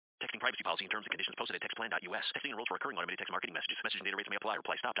privacy policy and terms and conditions posted at textplan.us. Texting enrolls for recurring automated text marketing messages. Message and data rates may apply.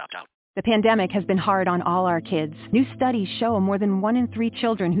 Reply stop to opt out. The pandemic has been hard on all our kids. New studies show more than 1 in 3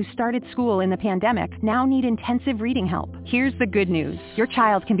 children who started school in the pandemic now need intensive reading help. Here's the good news. Your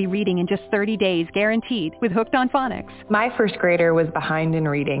child can be reading in just 30 days, guaranteed, with Hooked on Phonics. My first grader was behind in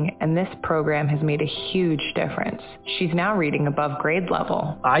reading, and this program has made a huge difference. She's now reading above grade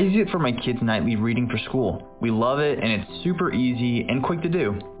level. I use it for my kids' nightly reading for school. We love it, and it's super easy and quick to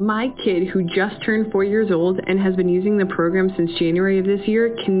do. My kid, who just turned 4 years old and has been using the program since January of this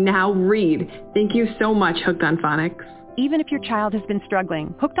year, can now read. Thank you so much, Hooked on Phonics. Even if your child has been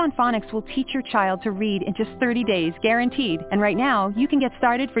struggling, Hooked on Phonics will teach your child to read in just 30 days, guaranteed. And right now, you can get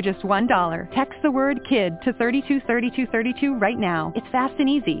started for just $1. Text the word KID to 323232 right now. It's fast and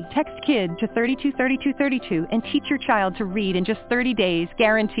easy. Text KID to 323232 and teach your child to read in just 30 days,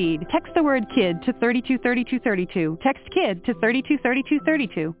 guaranteed. Text the word KID to 323232. Text KID to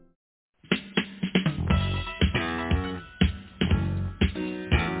 323232.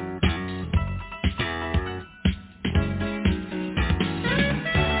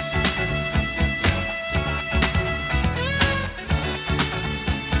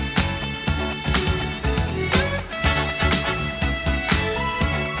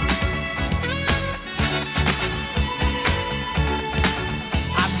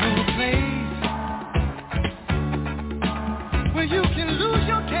 Where you can lose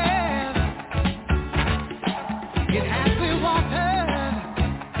your care.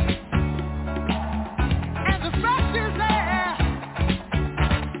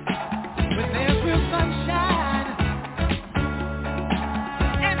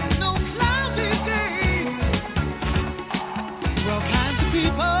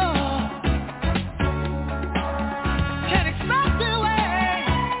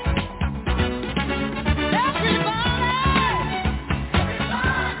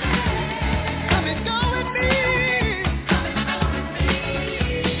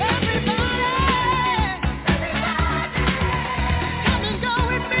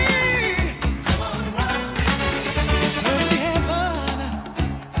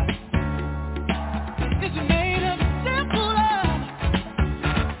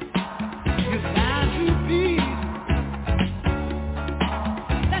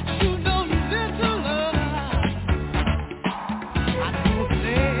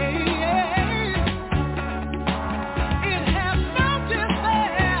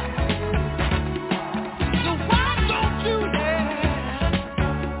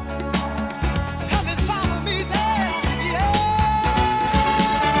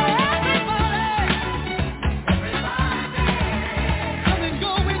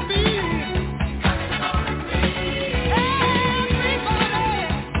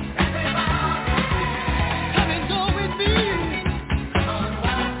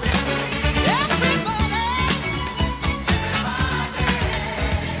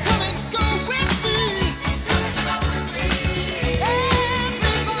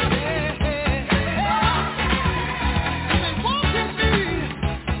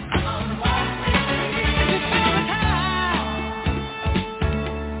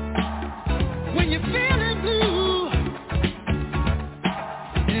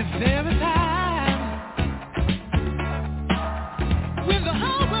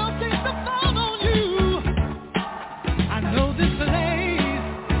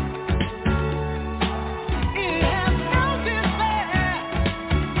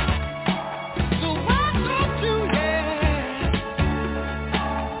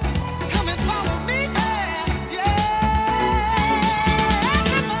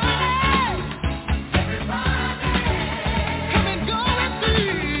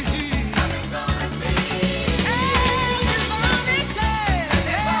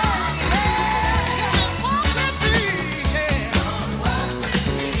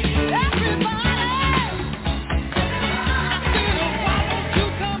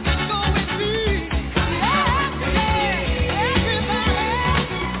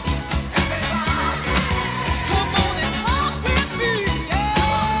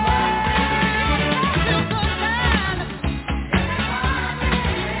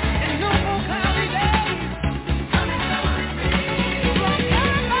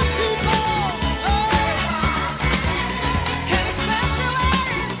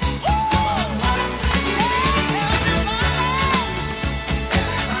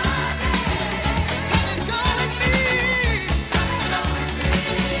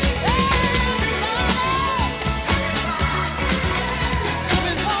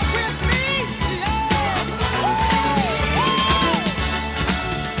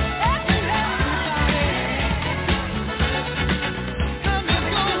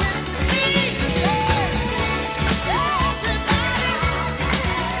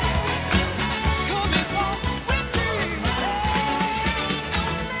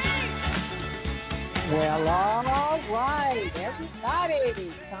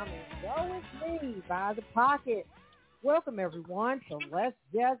 everybody. Come and go with me by the pocket. Welcome, everyone, to Let's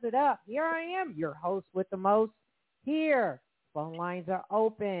Jazz It Up. Here I am, your host with the most. Here, phone lines are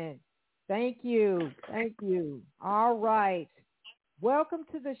open. Thank you. Thank you. All right. Welcome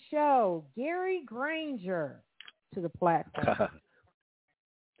to the show, Gary Grainger, to the platform.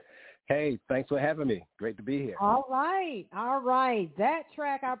 Hey, thanks for having me. Great to be here. All right. All right. That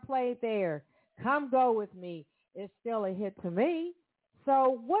track I played there, Come Go With Me, is still a hit to me.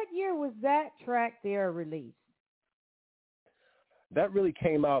 So what year was that track there released? That really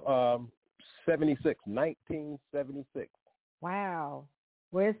came out 1976. Wow.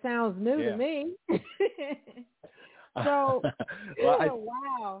 Well, it sounds new to me. So,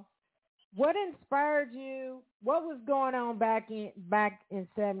 wow. What inspired you? What was going on back in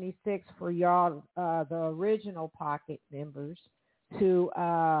 76 for y'all, the original Pocket members, to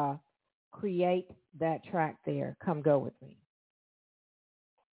create that track there, Come Go With Me?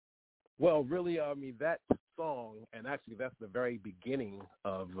 Well, really, that song, and actually that's the very beginning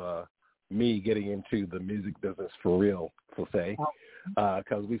of me getting into the music business for real, per se,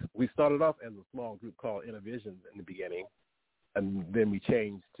 because we started off as a small group called Innovisions in the beginning, and then we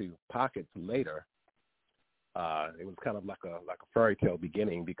changed to Pockets later. It was kind of like a fairy tale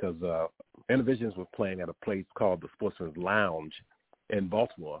beginning because Innovisions was playing at a place called the Sportsman's Lounge in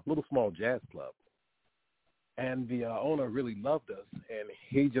Baltimore, a little small jazz club. And the owner really loved us, and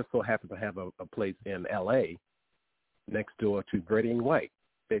he just so happened to have a place in L.A. next door to Brady and White,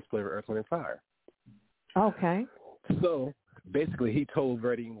 bass player of Earth, Wind & Fire. Okay. So basically he told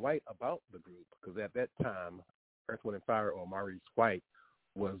Brady and White about the group because at that time, Earth, Wind & Fire, or Maurice White,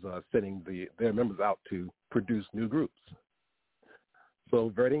 was sending their members out to produce new groups. So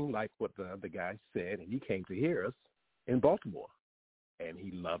Verding liked what the guy said, and he came to hear us in Baltimore, and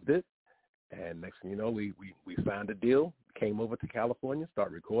he loved it. And next thing you know, we signed a deal, came over to California,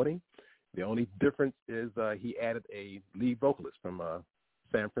 started recording. The only difference is he added a lead vocalist from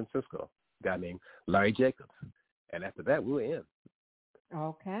San Francisco, a guy named Larry Jacobs. And after that, we were in.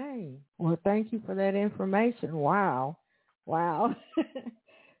 Okay. Well, thank you for that information. Wow.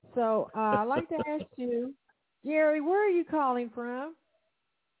 So I'd like to ask you, Gary, where are you calling from?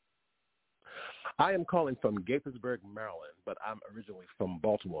 I am calling from Gaithersburg, Maryland, but I'm originally from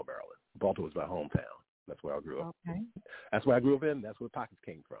Baltimore, Maryland. Baltimore is my hometown. That's where I grew up. Okay. That's where I grew up in. That's where Pockets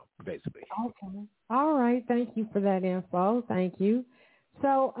came from, basically. Okay. All right. Thank you for that info. Thank you.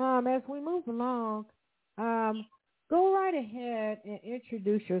 So as we move along, go right ahead and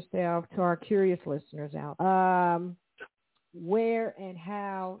introduce yourself to our curious listeners out. Where and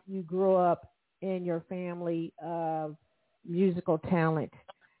how you grew up in your family of musical talent,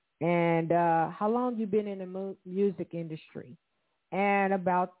 and how long you've been in the music industry, and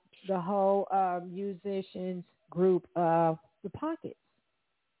about the whole musicians group of the Pockets.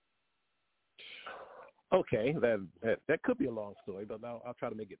 Okay, that could be a long story, but I'll try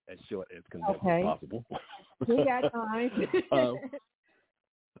to make it as short as condensed as possible. We got time.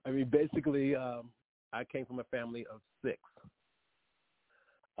 Basically, I came from a family of 6,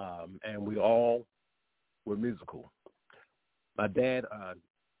 and we all were musical. My dad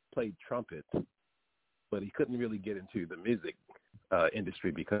played trumpet, but he couldn't really get into the music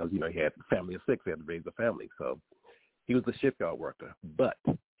industry because, he had a family of 6. He had to raise a family. So he was a shipyard worker, but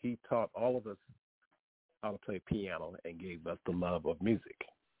he taught all of us how to play piano and gave us the love of music.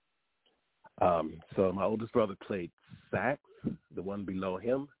 So my oldest brother played sax. The one below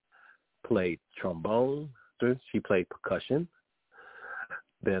him played trombone. She played percussion.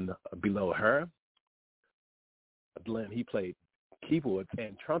 Then below her, Glenn, he played keyboards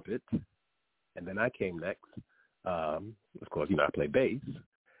and trumpet. And then I came next. Of course, I play bass.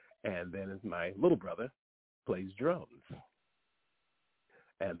 And then my little brother plays drums.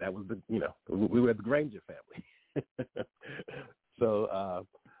 And that was we were the Grainger family. So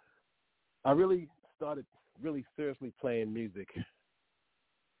I really started seriously playing music,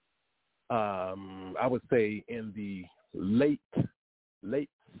 I would say in the late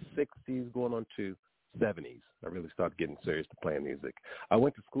 60s going on to 70s. I really started getting serious to playing music. I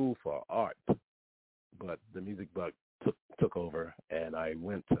went to school for art, but the music bug took over, and I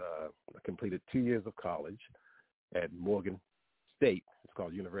completed 2 years of college at Morgan State. It's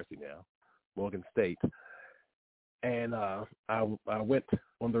called University now, Morgan State. And I went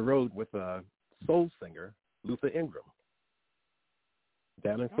on the road with a soul singer, Luther Ingram,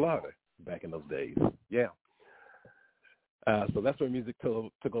 down in Florida back in those days. Yeah. So that's where music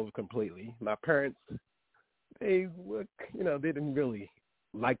took over completely. My parents, they didn't really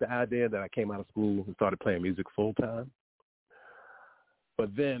like the idea that I came out of school and started playing music full time.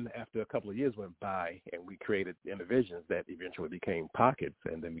 But then after a couple of years went by and we created Intervisions that eventually became Pockets,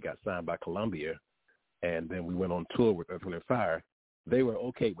 and then we got signed by Columbia, and then we went on tour with Earth, Wind & Fire, they were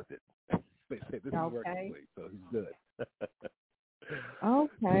okay with it. They said, this is working, so he's good.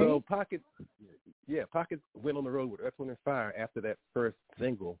 Okay. So Pockets went on the road with Earth, Wind & Fire after that first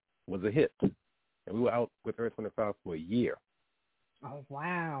single was a hit. And we were out with Earth, Wind & Fire for a year. Oh,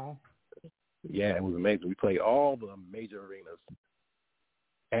 wow. Yeah, it was amazing. We played all the major arenas.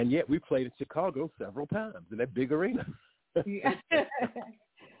 And yet we played in Chicago several times in that big arena. Yeah.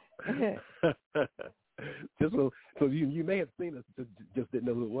 so you may have seen us, just didn't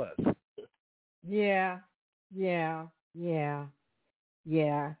know who it was. Yeah.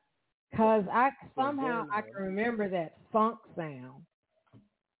 Because I can remember that funk sound.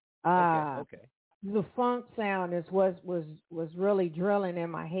 Okay. The funk sound was really drilling in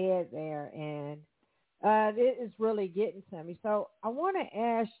my head there, and it is really getting to me. So I want to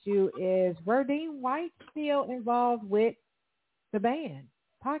ask you, is Verdine White still involved with the band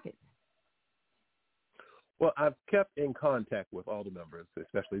Pockets? Well, I've kept in contact with all the members,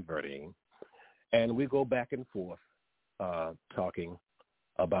 especially Verdine, and we go back and forth talking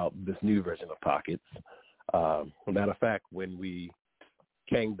about this new version of Pockets. As a matter of fact, when we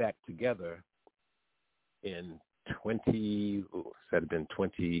came back together in 2014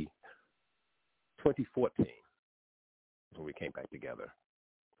 when we came back together.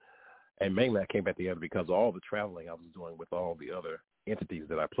 And mainly I came back together because of all the traveling I was doing with all the other entities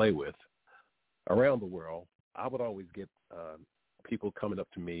that I play with around the world. I would always get people coming up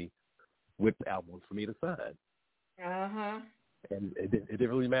to me with albums for me to sign. Uh-huh. And it didn't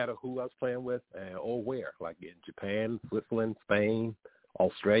really matter who I was playing with or where, like in Japan, Switzerland, Spain,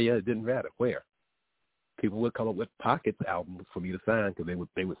 Australia. It didn't matter where. People would come up with Pockets albums for me to sign because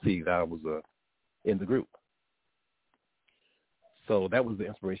they would see that I was in the group. So that was the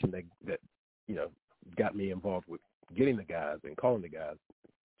inspiration that got me involved with getting the guys and calling the guys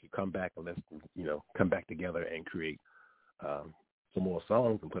to come back and let's come back together and create some more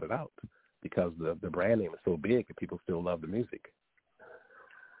songs and put it out, because the brand name is so big and people still love the music.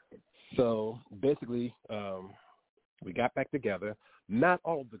 So basically, we got back together. Not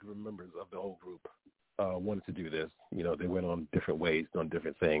all of the members of the whole group wanted to do this. They went on different ways, doing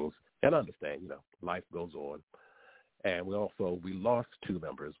different things. And I understand, life goes on. And we lost two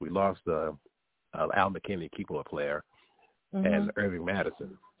members. We lost Al McKinney, keyboard player, and Irving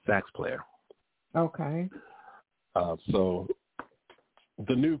Madison, sax player. Okay. So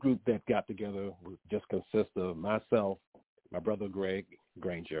the new group that got together just consists of myself, my brother Greg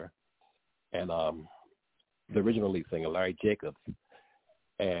Grainger, and the original lead singer, Larry Jacobs.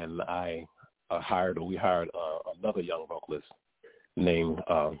 And we hired another young vocalist named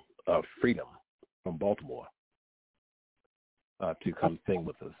Freedom from Baltimore to come sing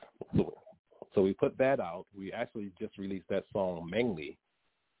with us. So we put that out. We actually just released that song mainly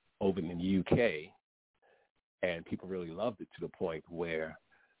over in the UK, and people really loved it to the point where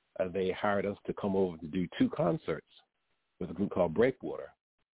they hired us to come over to do 2 concerts with a group called Breakwater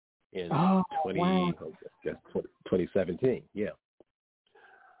in 2017. Yeah.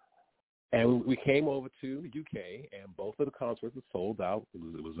 And we came over to the UK, and both of the concerts were sold out. It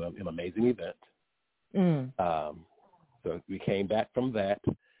was an amazing event. So we came back from that,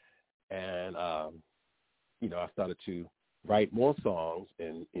 and, I started to write more songs,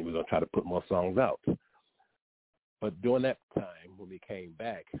 and we were going to try to put more songs out. But during that time, when we came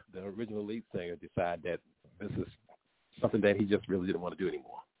back, the original lead singer decided that this is something that he just really didn't want to do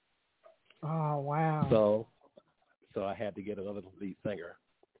anymore. Oh, wow. So I had to get another lead singer.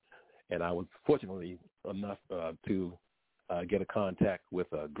 And I was fortunately enough to get a contact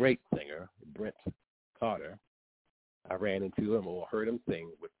with a great singer, Brent Carter. I ran into him or heard him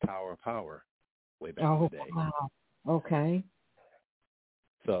sing with Tower of Power way back in the day. Wow. Okay.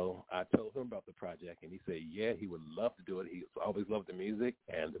 So I told him about the project, and he said, yeah, he would love to do it. He's always loved the music,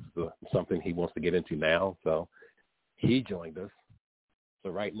 and this is something he wants to get into now. So he joined us.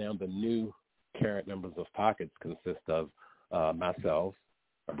 So right now the new current members of Pockets consist of myself,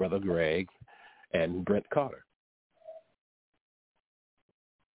 my brother Greg, and Brent Carter.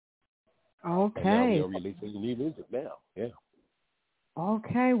 Okay. And now we are releasing new music now. Yeah.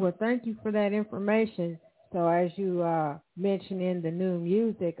 Okay. Well, thank you for that information. So as you mentioned in the new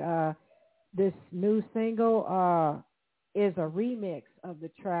music, this new single is a remix of the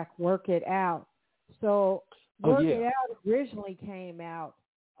track "Work It Out." So "Work It Out" originally came out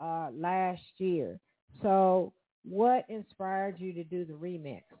last year. So what inspired you to do the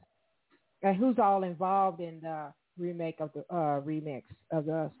remix? And who's all involved in the remix of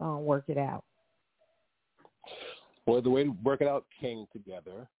the song "Work It Out"? Well, the way to work it out came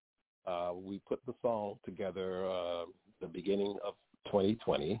together. We put the song together the beginning of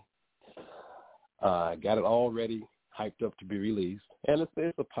 2020. Got it all ready, hyped up to be released, and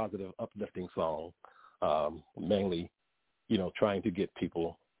it's a positive, uplifting song. Mainly, trying to get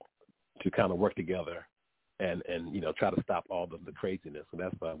people to kind of work together and try to stop all the craziness. And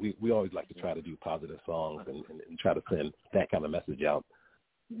that's why we always like to try to do positive songs and try to send that kind of message out.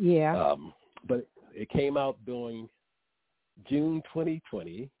 Yeah. But it came out during June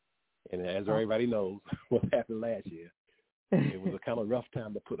 2020, and as everybody knows, what happened last year, it was a kind of rough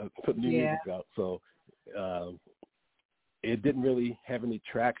time to put new music out. So it didn't really have any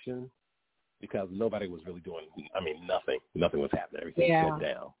traction because nobody was really doing. Nothing. Nothing was happening. Everything shut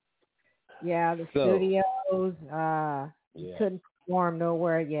down. Yeah, the studios couldn't perform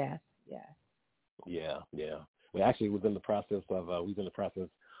nowhere. Yes. Yeah. We actually was in the process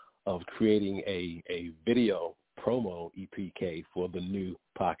of creating a video promo EPK for the new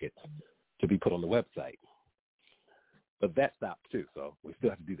Pockets to be put on the website. But that stopped too, so we still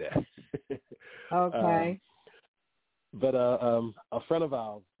have to do that. Okay. But a friend of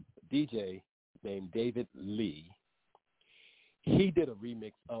ours, DJ named David Lee, he did a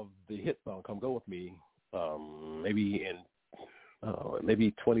remix of the hit song "Come Go With Me," maybe in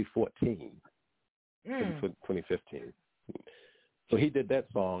 2014, 2015. So he did that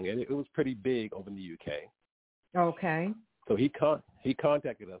song, and it was pretty big over in the UK. Okay. So he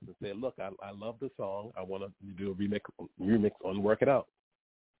contacted us and said, "Look, I love the song. I want to do a remix on Work It Out."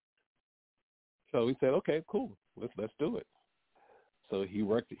 So we said, "Okay, cool. Let's do it." So he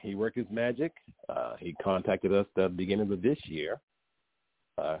worked his magic. He contacted us at the beginning of this year.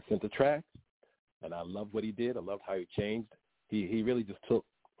 Sent the track, and I loved what he did. I loved how he changed. He really just took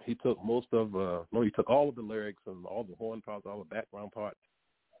most of he took all of the lyrics and all the horn parts, all the background parts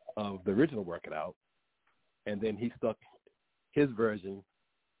of the original Work It Out, and then he stuck his version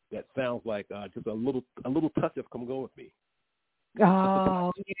that sounds like just a little touch of "Come Go With Me."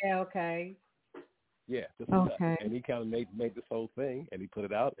 Oh, yeah, okay. Yeah, just a touch. And he kind of made this whole thing, and he put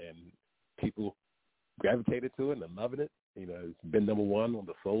it out, and people gravitated to it and they're loving it. It's been number one on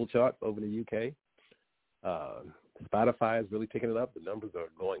the soul charts over in the UK. Spotify is really picking it up. The numbers are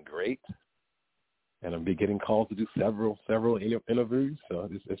going great, and I'm getting calls to do several interviews. So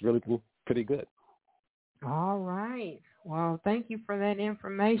it's really pretty good. All right. Well, thank you for that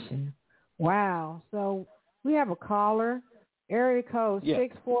information. Wow. So we have a caller, area code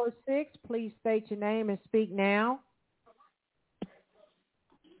 646. Please state your name and speak now.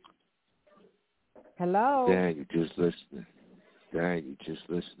 Hello. Dad, you just listening.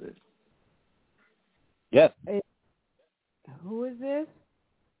 Yes. Who is this?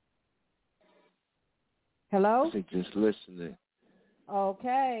 Hello? I said just listening.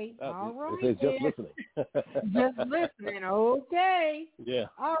 Okay. All right. It's just listening. Just listening. Okay. Yeah.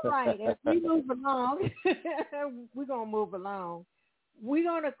 All right. As we move along, we're going to move along. We're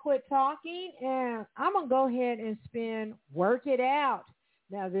going to quit talking, and I'm going to go ahead and spin Work It Out.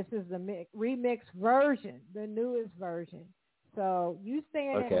 Now, this is the remix version, the newest version. So you stay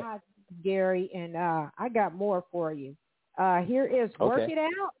in that hot, Gary, and I got more for you. Here is Work It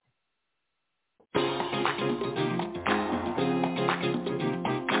Out.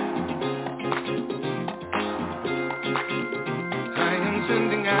 I am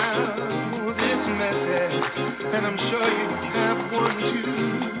sending out this message, and I'm sure you have one too.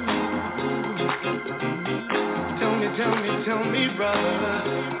 Tell me, brother,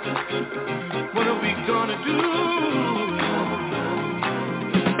 what are we gonna do?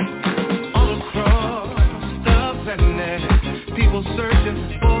 All across the planet, people searching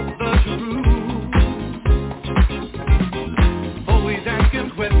for the truth, always asking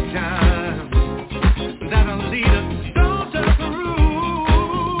questions that'll lead us down to the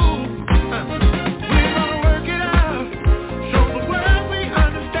root. We're gonna work it out, show the world we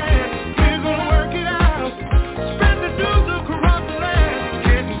understand. We're gonna work it out, spread the news across the land.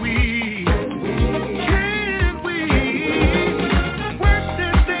 Can we?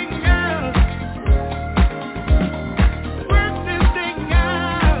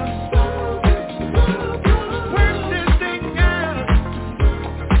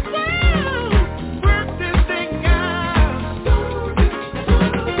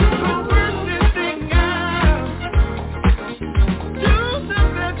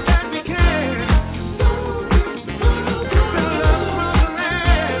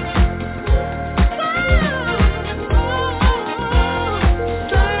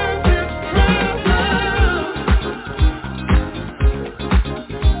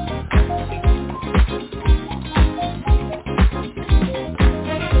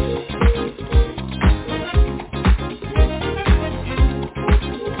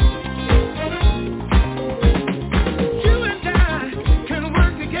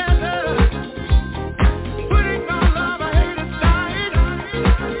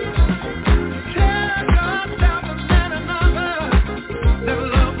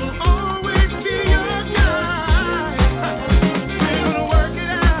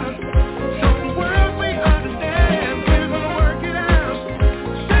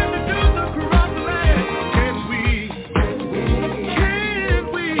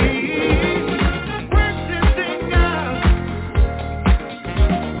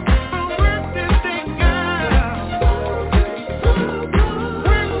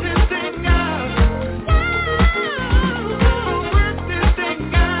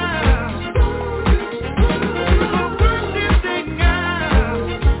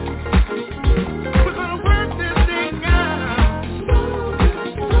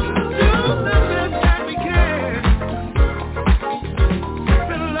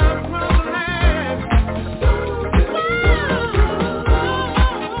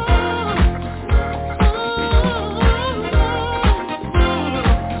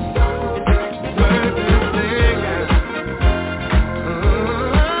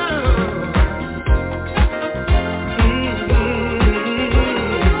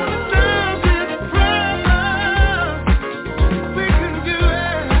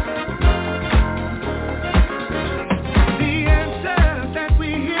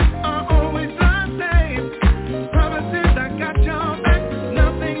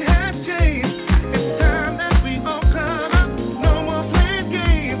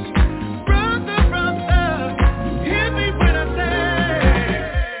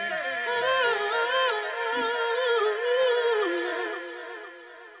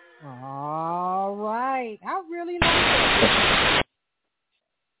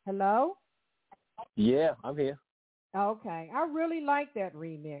 Hello? Yeah, I'm here. Okay. I really like that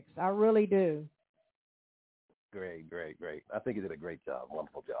remix. I really do. Great. I think you did a great job,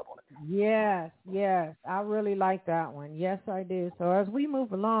 wonderful job on it. Yes. I really like that one. Yes, I do. So as we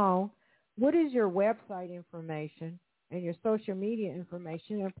move along, what is your website information and your social media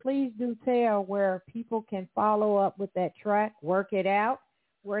information? And please do tell where people can follow up with that track, Work It Out,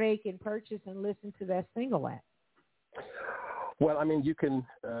 where they can purchase and listen to that single at. Well, I mean, you can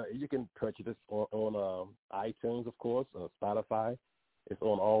purchase this on iTunes, of course, Spotify. It's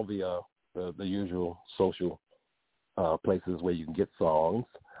on all the usual social places where you can get songs.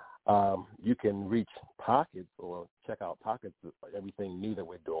 You can reach Pockets or check out Pockets, everything new that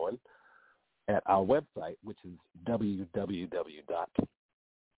we're doing, at our website, which is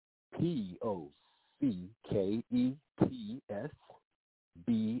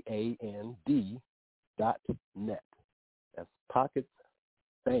pocketsband.net. That's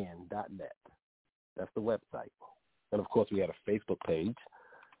pocketsband.net. That's the website. And, of course, we have a Facebook page,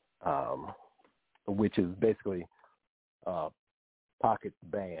 which is basically Pockets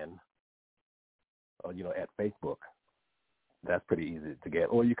Band, at Facebook. That's pretty easy to get.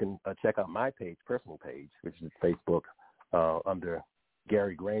 Or you can check out my page, personal page, which is Facebook under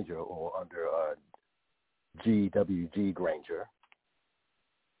Gary Grainger or under GWG Grainger.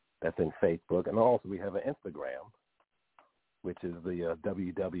 That's in Facebook. And also we have an Instagram, which is the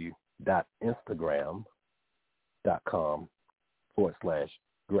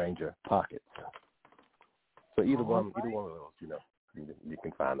www.instagram.com/Grainger Pockets. So either one of those, you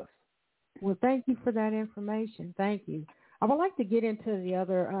can find us. Well, thank you for that information. Thank you. I would like to get into the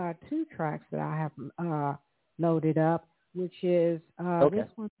other two tracks that I have loaded up, which is This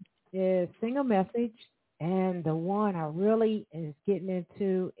one is Sing a Message, and the one I really is getting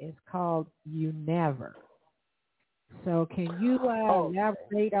into is called You Never. So can you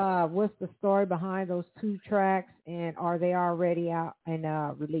elaborate what's the story behind those two tracks, and are they already out and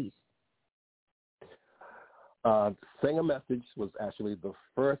released? Sing a Message was actually the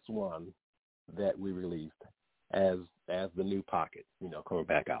first one that we released as the new Pocket, coming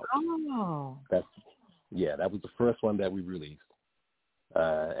back out. Oh. That was the first one that we released.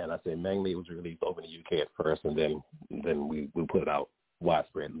 And I say mainly it was released over in the UK at first, and then we put it out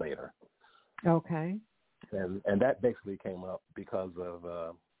widespread later. Okay. And that basically came up because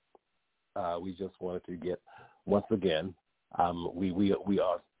of we just wanted to get, once again, we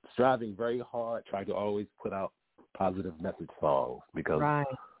are striving very hard, trying to always put out positive message songs, because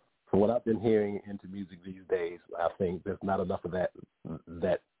from what I've been hearing into music these days, I think there's not enough of that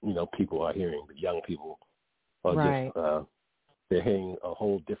people are hearing. The young people are just they're hearing a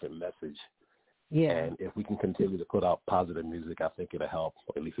whole different message. Yeah. And if we can continue to put out positive music, I think it'll help,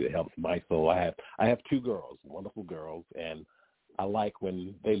 or at least it helps my soul. I have two girls, wonderful girls, and I like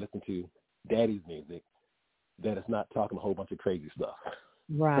when they listen to daddy's music that it's not talking a whole bunch of crazy stuff.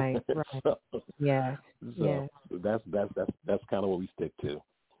 Right. So That's kind of what we stick to.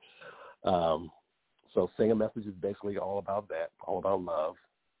 So Sing a Message is basically all about that, all about love.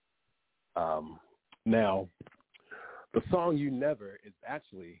 Now, the song You Never is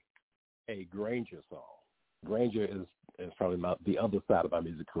actually a Grainger song. Grainger is probably the other side of my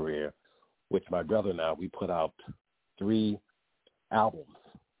music career, which my brother and I, we put out 3 albums,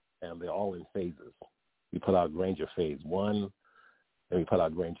 and they're all in phases. We put out Grainger Phase 1, then we put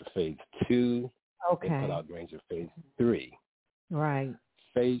out Grainger Phase 2, and put out Grainger Phase 3. Right.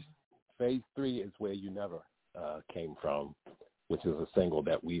 Phase 3 is where You Never came from, which is a single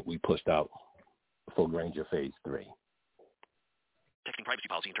that we pushed out for Grainger Phase 3. Texting privacy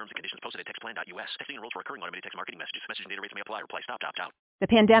policy and terms and conditions posted at textplan.us. Texting enrolls for recurring automated text marketing messages. Message and data rates may apply. Reply stop to opt out. The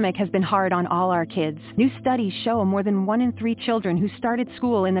pandemic has been hard on all our kids. New studies show more than 1 in 3 children who started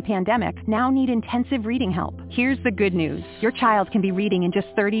school in the pandemic now need intensive reading help. Here's the good news. Your child can be reading in just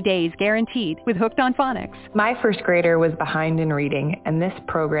 30 days, guaranteed, with Hooked on Phonics. My first grader was behind in reading, and this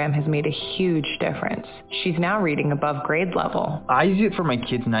program has made a huge difference. She's now reading above grade level. I use it for my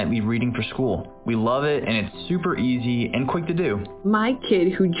kids' nightly reading for school. We love it, and it's super easy and quick to do. My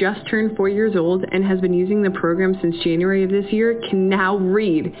kid, who just turned 4 years old and has been using the program since January of this year, can now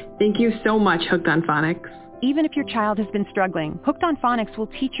read. Thank you so much, Hooked on Phonics. Even if your child has been struggling, Hooked on Phonics will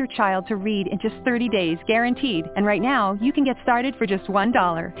teach your child to read in just 30 days, guaranteed. And right now, you can get started for just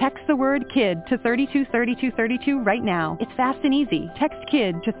 $1. Text the word KID to 323232 right now. It's fast and easy. Text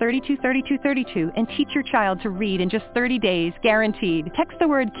KID to 323232 and teach your child to read in just 30 days, guaranteed. Text the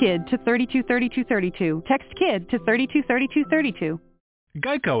word KID to 323232. Text KID to 323232.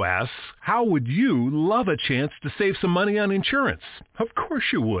 Geico asks, how would you love a chance to save some money on insurance? Of course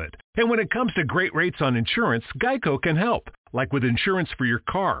you would. And when it comes to great rates on insurance, Geico can help. Like with insurance for your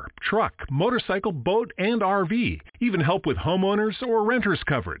car, truck, motorcycle, boat, and RV. Even help with homeowners or renters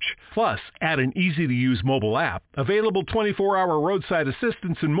coverage. Plus, add an easy-to-use mobile app, available 24-hour roadside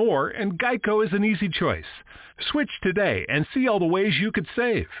assistance and more, and Geico is an easy choice. Switch today and see all the ways you could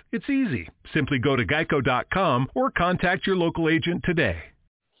save. It's easy. Simply go to geico.com or contact your local agent today.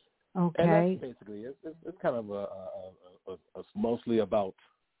 Okay. And that's basically, it's kind of a mostly about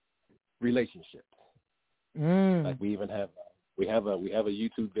relationships. Like we even have a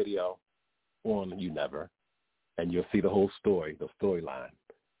YouTube video on You Never, and you'll see the whole story, the storyline.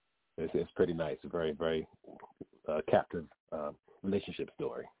 It's pretty nice, a very, very captive relationship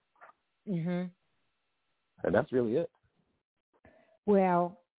story. Mhm. And that's really it.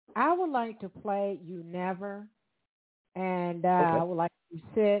 Well, I would like to play You Never, and I would like to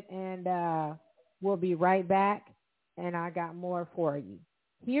sit, and we'll be right back, and I got more for you.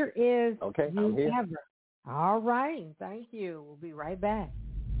 Here is You Never. All right. Thank you. We'll be right back.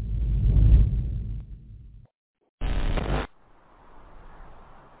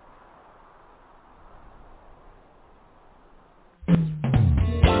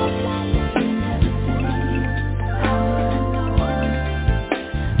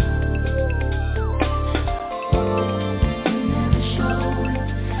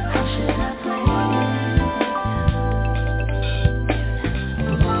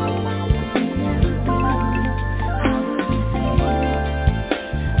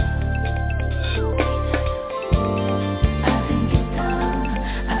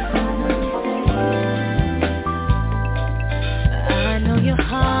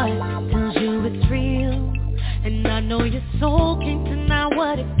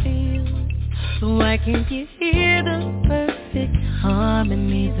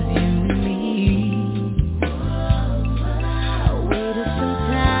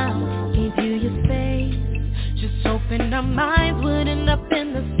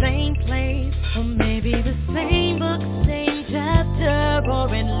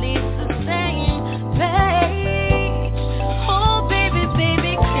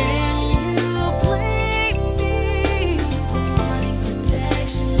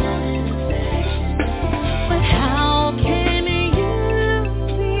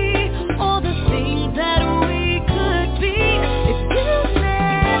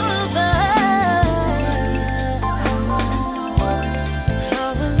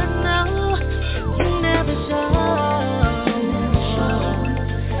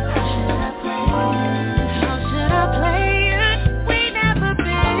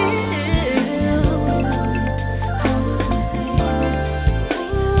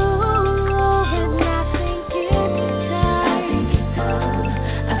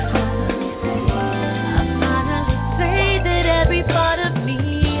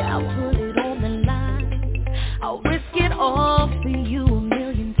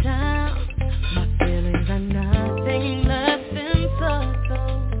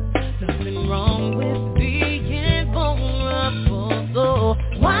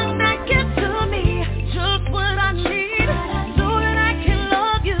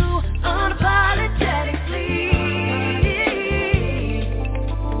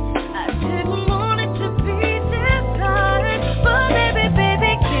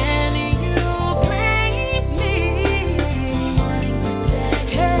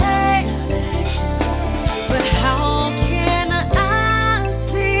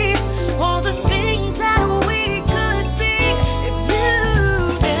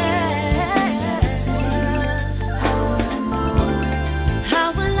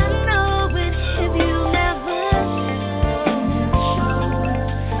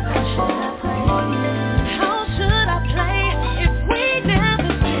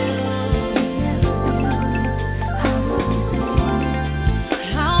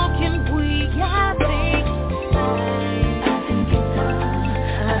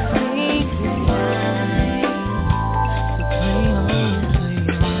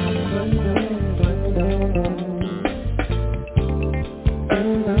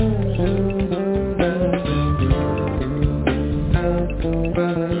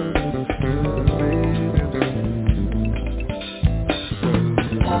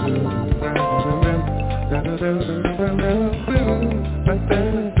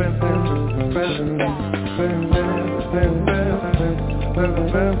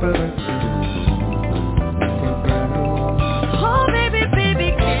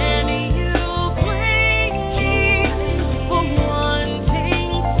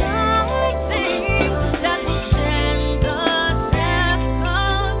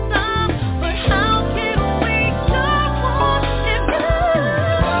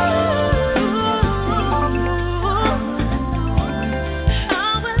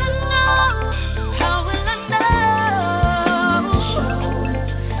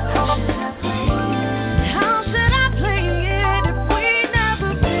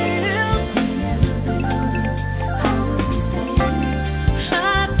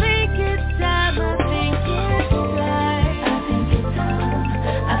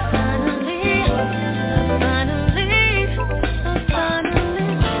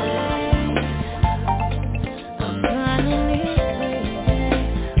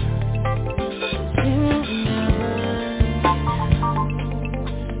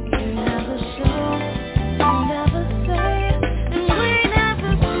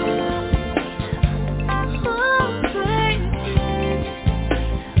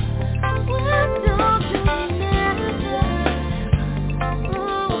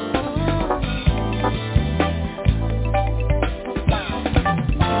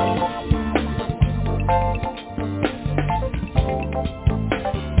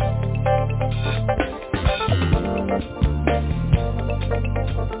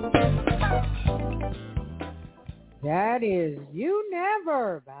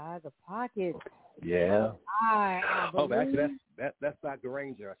 Never by the Pockets. Yeah. I but actually, believe that's not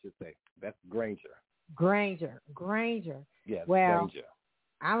Grainger, I should say. That's Grainger. Granger. Yes, Well, Grainger.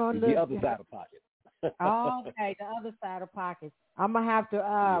 I'm on The other side of Pockets. Okay, the other side of Pockets. I'm gonna have to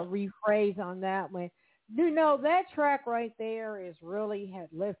rephrase on that one. That track right there has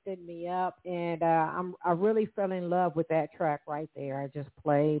lifted me up, and I really fell in love with that track right there. I just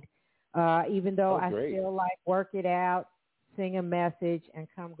played, even though I still like Work It Out, Sing a Message, and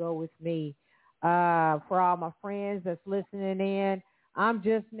Come Go With Me. For all my friends that's listening in, I'm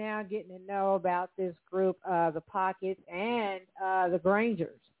just now getting to know about this group, the Pockets and the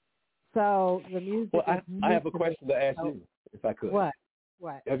Graingers. So the music. Well, I have a question to ask you, if I could. What?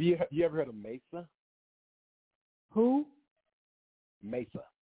 Have you ever heard of Mesa? Who? Mesa.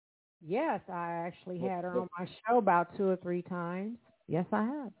 Yes, I actually had her on my show about 2 or 3 times. Yes, I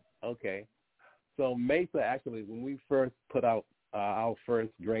have. Okay. So Mesa, actually, when we first put out our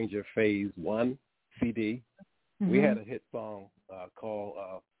first Grainger Phase 1 CD, we had a hit song called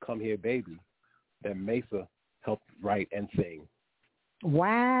Come Here Baby that Mesa helped write and sing.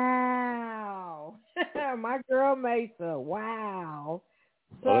 Wow. My girl Mesa. Wow.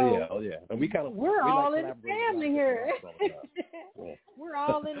 So Oh yeah. And we're all in the family here. We're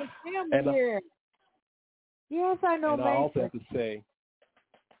all in the family here. Yes, I know and Mesa. I also have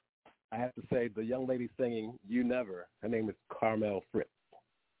to say the young lady singing You Never, her name is Carmel Fritz.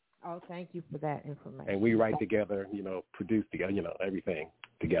 Oh, thank you for that information. And we write together, produce together, everything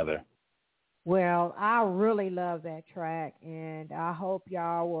together. Well, I really love that track, and I hope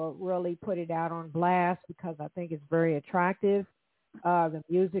y'all will really put it out on blast because I think it's very attractive. The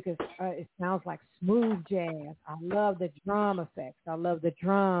music is it sounds like smooth jazz. I love the drum effects. I love the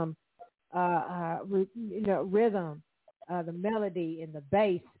drum, rhythm, the melody and the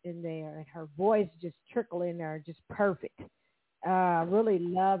bass in there, and her voice just trickle in there, just perfect. I really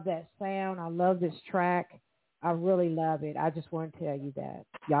love that sound. I love this track. I really love it. I just want to tell you that.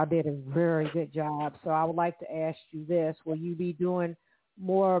 Y'all did a very good job. So I would like to ask you this. Will you be doing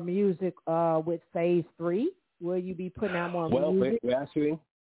more music with Phase 3? Will you be putting out more music? Well, actually,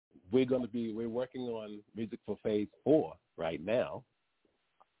 we're working on music for Phase 4 right now.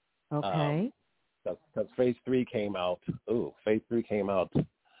 Okay. Because Phase 3 came out. Phase 3 came out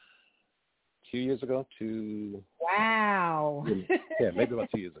 2 years ago. Wow. Yeah, maybe about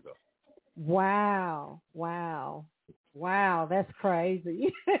 2 years ago. Wow, that's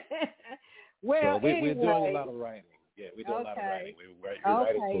crazy. Well, so we're anyway. doing a lot of writing. Yeah, we're doing a lot of writing.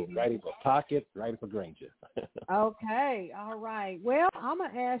 We're writing for Pockets, writing for Grainger. Okay, all right. Well, I'm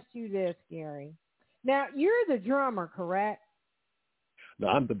going to ask you this, Gary. Now, you're the drummer, correct? No,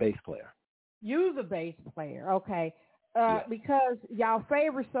 I'm the bass player. You're the bass player, okay. Yeah. Because y'all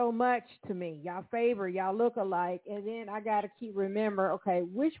favor so much to me. Y'all look alike, and then I got to keep remember, okay,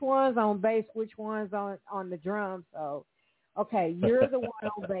 which one's on bass, which one's on the drums. So, okay, you're the one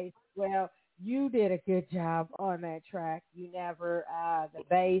on bass. Well, you did a good job on that track. You never, the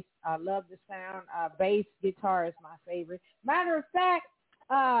bass, I love the sound. Bass guitar is my favorite. Matter of fact,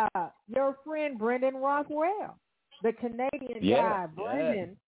 your friend Brendan Rothwell, the Canadian guy,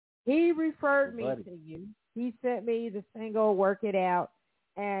 Brendan, he referred me to you. He sent me the single Work It Out,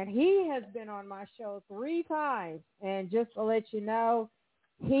 and he has been on my show 3 times. And just to let you know,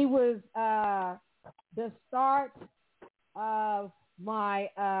 he was the start of my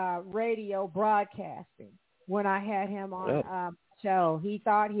radio broadcasting when I had him on the show. He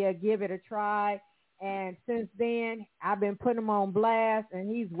thought he'd give it a try, and since then, I've been putting him on blast, and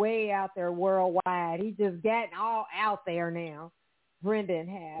he's way out there worldwide. He's just getting all out there now. Brendan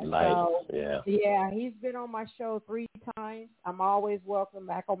has. Nice. So, yeah, he's been on my show 3 times. I'm always welcome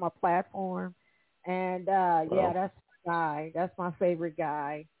back on my platform. And, that's my guy. That's my favorite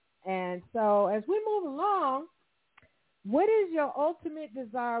guy. And so as we move along, what is your ultimate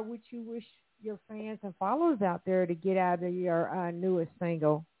desire, which you wish your fans and followers out there to get out of your newest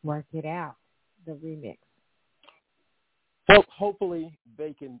single, Work It Out, the remix? Well, hopefully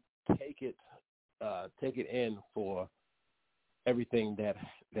they can take it in for everything that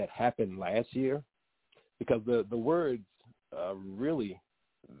happened last year, because the words really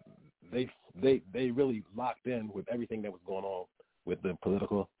they really locked in with everything that was going on with the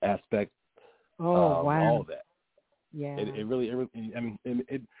political aspect. Wow! All of that. Yeah. It really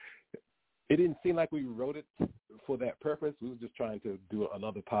it didn't seem like we wrote it for that purpose. We were just trying to do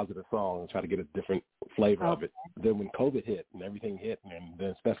another positive song and try to get a different flavor of it. Then when COVID hit and everything hit, and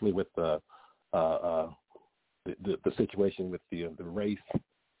then especially with the situation with the race,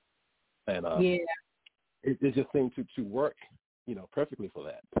 and it just seemed to work, perfectly for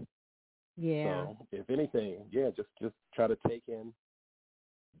that. Yeah. So if anything, just try to take in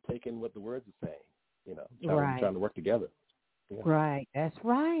mimicking what the words are saying. Trying to work together. Yeah. Right. That's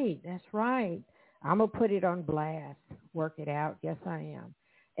right. That's right. I'm going to put it on blast. Work it out. Yes, I am.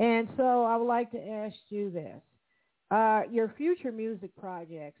 And so I would like to ask you this. Your future music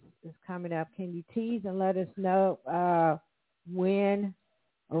projects is coming up. Can you tease and let us know when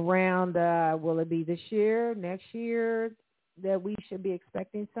around, will it be this year, next year, that we should be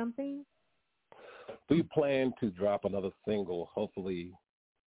expecting something? We plan to drop another single, hopefully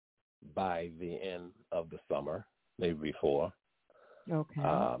by the end of the summer, maybe before. Okay.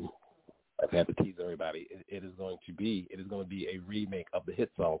 I've had to tease everybody. It is going to be a remake of the hit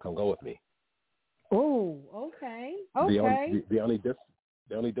song "Come Go With Me." Oh, okay. Okay. The only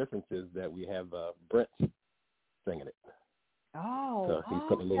difference is that we have Brent singing it. Oh, so he's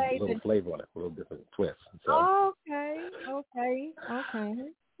putting a little flavor on it, a little different twist. So.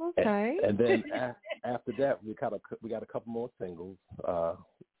 Okay. And then after that, we got a couple more singles.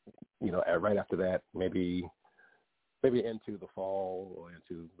 Right after that, maybe into the fall or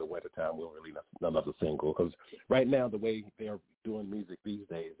into the wintertime, we'll release another single. Because right now, the way they're doing music these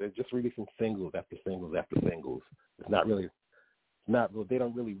days, they're just releasing singles after singles after singles. They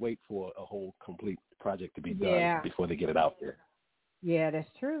don't really wait for a whole complete project to be done before they get it out there. Yeah, that's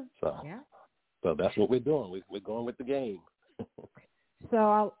true. So that's what we're doing. We're going with the game.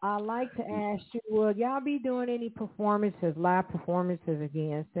 So I'd like to ask you, will y'all be doing any live performances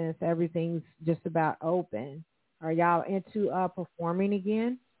again, since everything's just about open? Are y'all into performing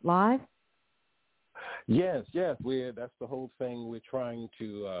again live? Yes. That's the whole thing. We're trying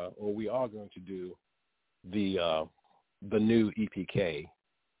to, or we are going to do the new EPK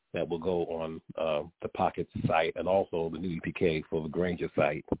that will go on the Pockets site, and also the new EPK for the Grainger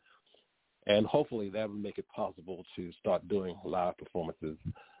site. And hopefully that will make it possible to start doing live performances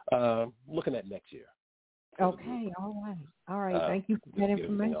looking at next year. Okay, all right. Thank you for that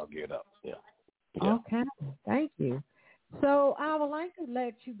information. All geared up. Yeah. Okay, thank you. So I would like to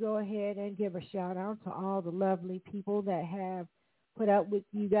let you go ahead and give a shout out to all the lovely people that have put up with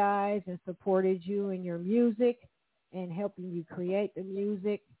you guys and supported you in your music and helping you create the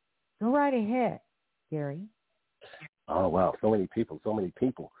music. Go right ahead, Gary. Oh wow, so many people.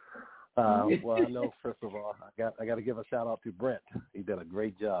 Well, I know, first of all, I got to give a shout out to Brent. He did a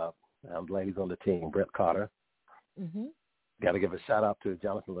great job. I'm glad he's on the team. Brent Carter. Mm-hmm. Got to give a shout out to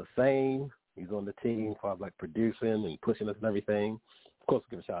Jonathan Lassane. He's on the team for like producing and pushing us and everything. Of course,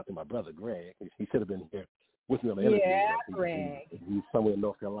 give a shout out to my brother Greg. He should have been here with me on the interview. Yeah, Greg. He's somewhere in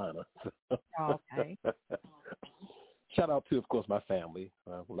North Carolina. Okay. Shout out to, of course, my family,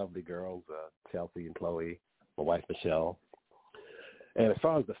 lovely girls, Chelsea and Chloe, my wife Michelle. And as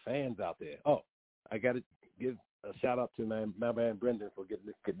far as the fans out there, I got to give a shout out to my man Brendan for getting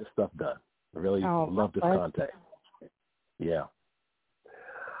this stuff done. I really love this contact. Yeah.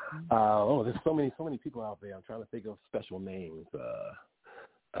 There's so many people out there. I'm trying to think of special names.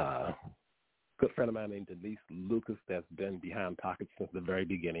 Good friend of mine named Denise Lucas that's been behind Pockets since the very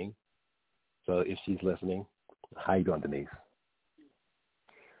beginning. So if she's listening, how you doing, Denise?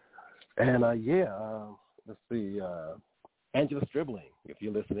 And let's see. Angela Stribling, if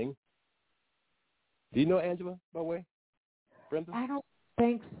you're listening. Do you know Angela, by the way? Brenda? I don't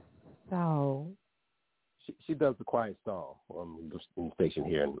think so. She does the Quiet Storm on the station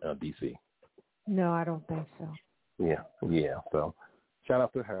here in D.C. No, I don't think so. Yeah. So shout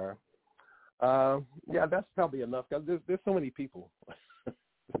out to her. That's probably enough. Cause there's so many people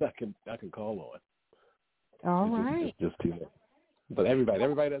I can call on. All right. Just too many. But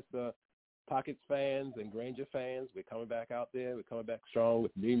everybody that's Pockets fans and Grainger fans, we're coming back out there. We're coming back strong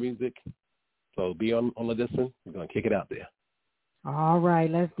with new music. So be on the listen. We're going to kick it out there. All right.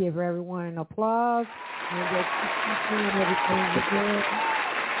 Let's give everyone an applause. And get doing everything you're doing.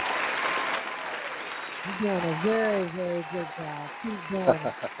 You're doing a very, very good job. Keep doing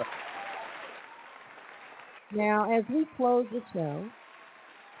it. Now, as we close the show,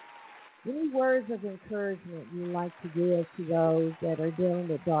 any words of encouragement you'd like to give to those that are dealing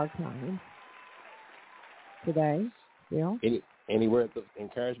with dark times today? Bill? Any words of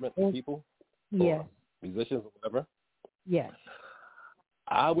encouragement to people? Yes. Musicians or whatever? Yes.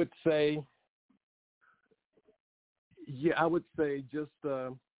 I would say just,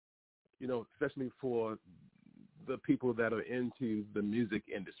 especially for the people that are into the music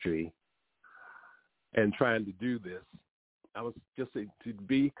industry and trying to do this, I would just say to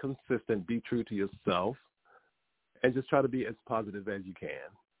be consistent, be true to yourself, and just try to be as positive as you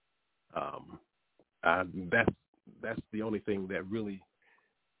can. That's the only thing that really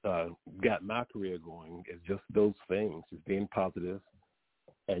got my career going, is just those things, just being positive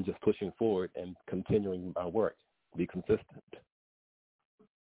and just pushing forward and continuing my work. Be consistent.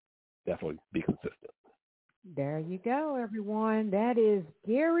 definitely be consistent. There you go, everyone. That is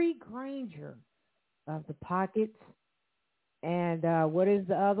Gary Grainger of the Pockets. And what is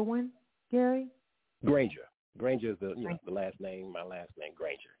the other one, Gary? Grainger. Grainger is the last name, my last name,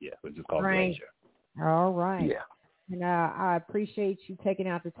 Grainger. Yeah, it's just called Grainger. All right. Yeah. And I appreciate you taking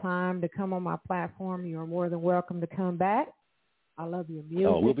out the time to come on my platform. You're more than welcome to come back. I love your music.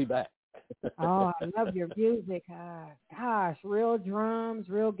 Oh, we'll be back. Oh, I love your music. Gosh, real drums,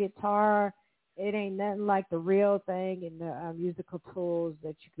 real guitar. It ain't nothing like the real thing and the musical tools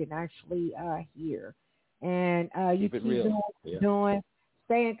that you can actually hear. And you keep doing what you're doing.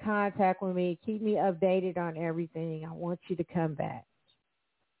 Stay in contact with me. Keep me updated on everything. I want you to come back.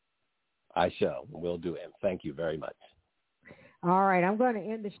 I shall. Will do. And thank you very much. All right. I'm going to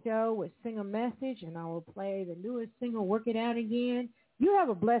end the show with Sing a Message, and I will play the newest single, Work It Out Again. You have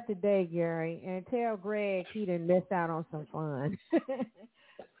a blessed day, Gary, and tell Greg he didn't miss out on some fun.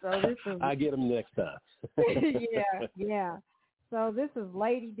 I get him next time. Yeah. So this is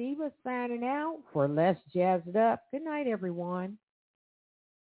Lady Diva signing out for Let's Jazz It Up. Good night, everyone.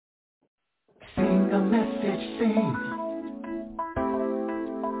 Sing a message, sing.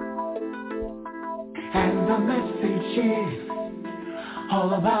 And the message is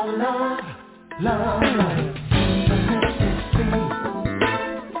all about love, love, love. Sing the message, sing.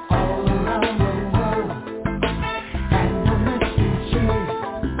 All around the world. And the message is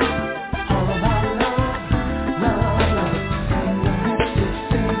all about love, love, love. Sing the message,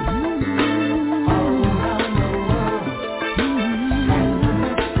 sing. All around the world. And the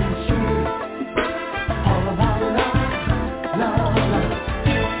message is all about love, love, love.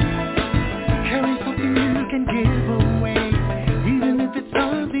 Carry something you can give away, even if it's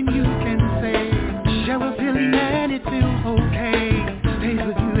something you can say. Share a feeling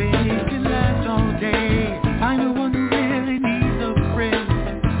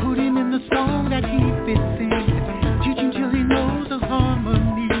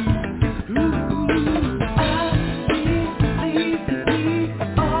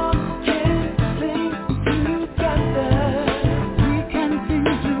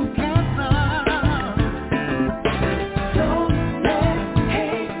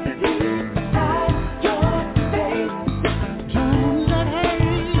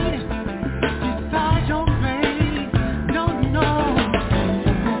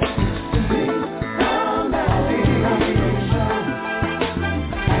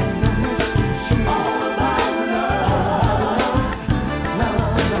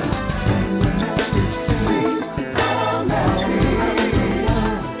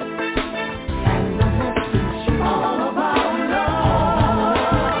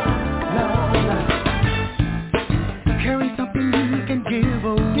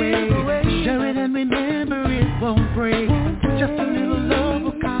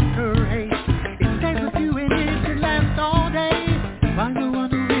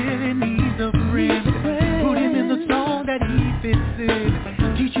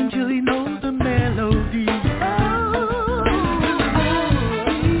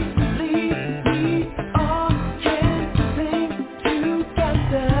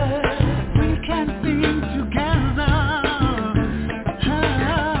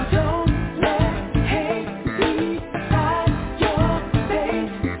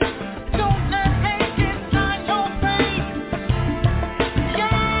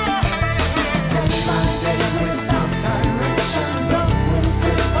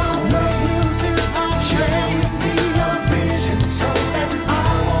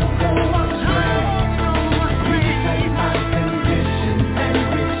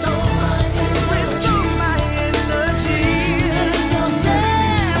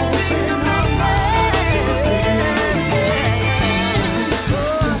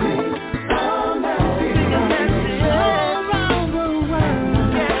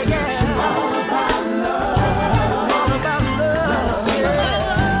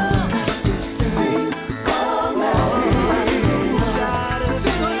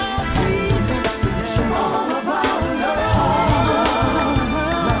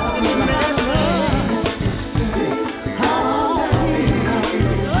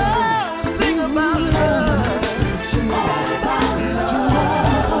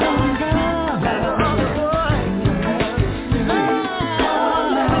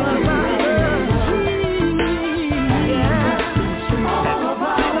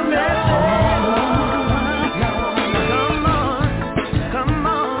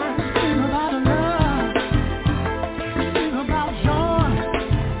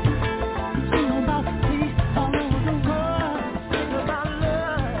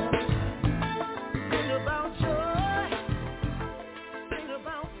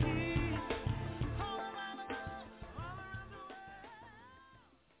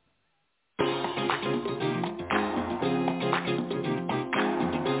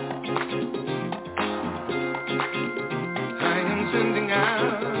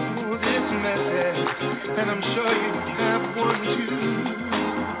about this message, and I'm sure you have one too.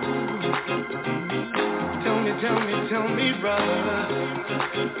 Tell me, brother,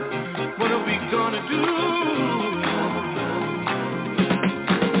 what are we gonna do?